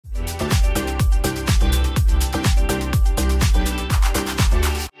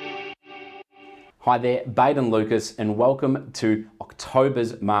Hi there, Baden Lucas, and welcome to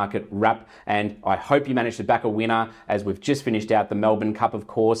October's market wrap. And I hope you managed to back a winner as we've just finished out the Melbourne Cup, of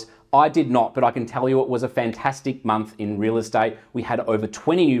course. I did not, but I can tell you it was a fantastic month in real estate. We had over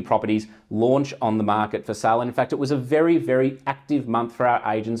 20 new properties launch on the market for sale. And in fact, it was a very, very active month for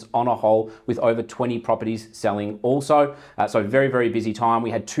our agents on a whole, with over 20 properties selling also. So very, very busy time.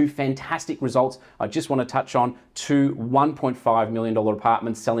 We had two fantastic results. I just want to touch on two $1.5 million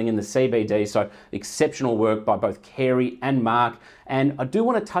apartments selling in the CBD. So exceptional work by both Carey and Mark. And I do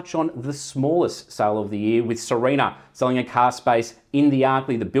want to touch on the smallest sale of the year with Serena selling a car space in the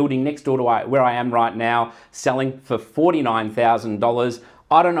Arkley, the building next door to where I am right now, selling for $49,000.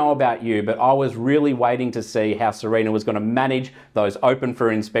 I don't know about you, but I was really waiting to see how Serena was going to manage those open for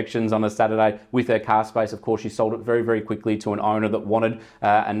inspections on a Saturday with her car space. Of course, she sold it very, very quickly to an owner that wanted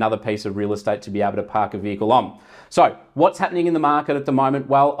another piece of real estate to be able to park a vehicle on. So what's happening in the market at the moment?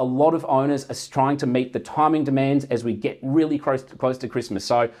 Well, a lot of owners are trying to meet the timing demands as we get really close to Christmas.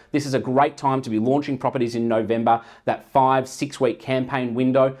 So this is a great time to be launching properties in November, that 5-6 week campaign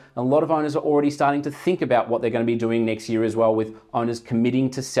window. A lot of owners are already starting to think about what they're going to be doing next year as well, with owners committing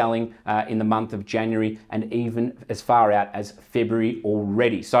to selling in the month of January and even as far out as February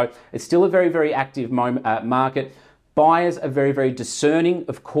already. So it's still a very, very active market. Buyers are very, very discerning,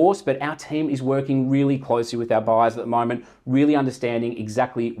 of course, but our team is working really closely with our buyers at the moment, really understanding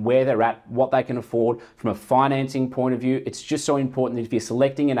exactly where they're at, what they can afford from a financing point of view. It's just so important that if you're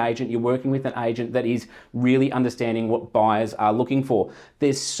selecting an agent, you're working with an agent that is really understanding what buyers are looking for.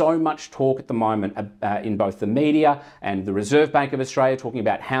 There's so much talk at the moment in both the media and the Reserve Bank of Australia talking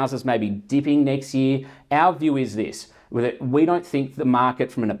about houses maybe dipping next year. Our view is this: we don't think the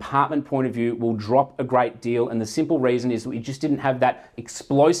market from an apartment point of view will drop a great deal, and the simple reason is that we just didn't have that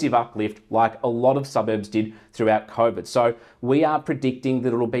explosive uplift like a lot of suburbs did throughout COVID. So we are predicting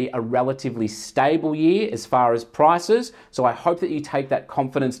that it'll be a relatively stable year as far as prices. So I hope that you take that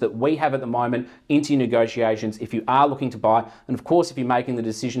confidence that we have at the moment into your negotiations if you are looking to buy. And of course, if you're making the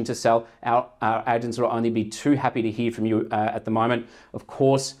decision to sell, our agents will only be too happy to hear from you at the moment. Of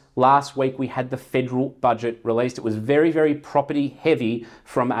course, last week we had the federal budget released. It was very, very property heavy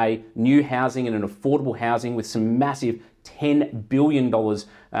from a new housing and an affordable housing, with some massive $10 billion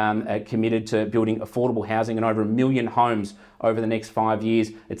committed to building affordable housing and over 1 million homes over the next 5 years.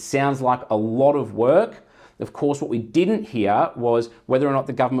 It sounds like a lot of work. Of course, what we didn't hear was whether or not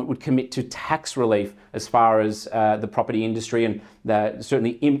the government would commit to tax relief as far as the property industry, and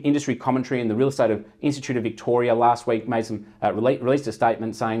certainly industry commentary and the Real Estate Institute of Victoria last week made released a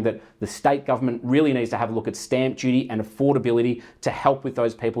statement saying that the state government really needs to have a look at stamp duty and affordability to help with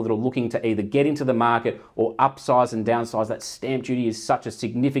those people that are looking to either get into the market or upsize and downsize. That stamp duty is such a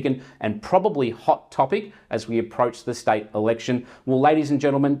significant and probably hot topic as we approach the state election. Well, ladies and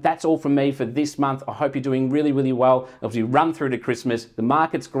gentlemen, that's all from me for this month. I hope you're doing really, really well as we run through to Christmas. The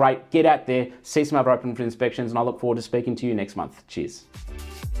market's great. Get out there, see some other open for inspections, and I look forward to speaking to you next month. Cheers.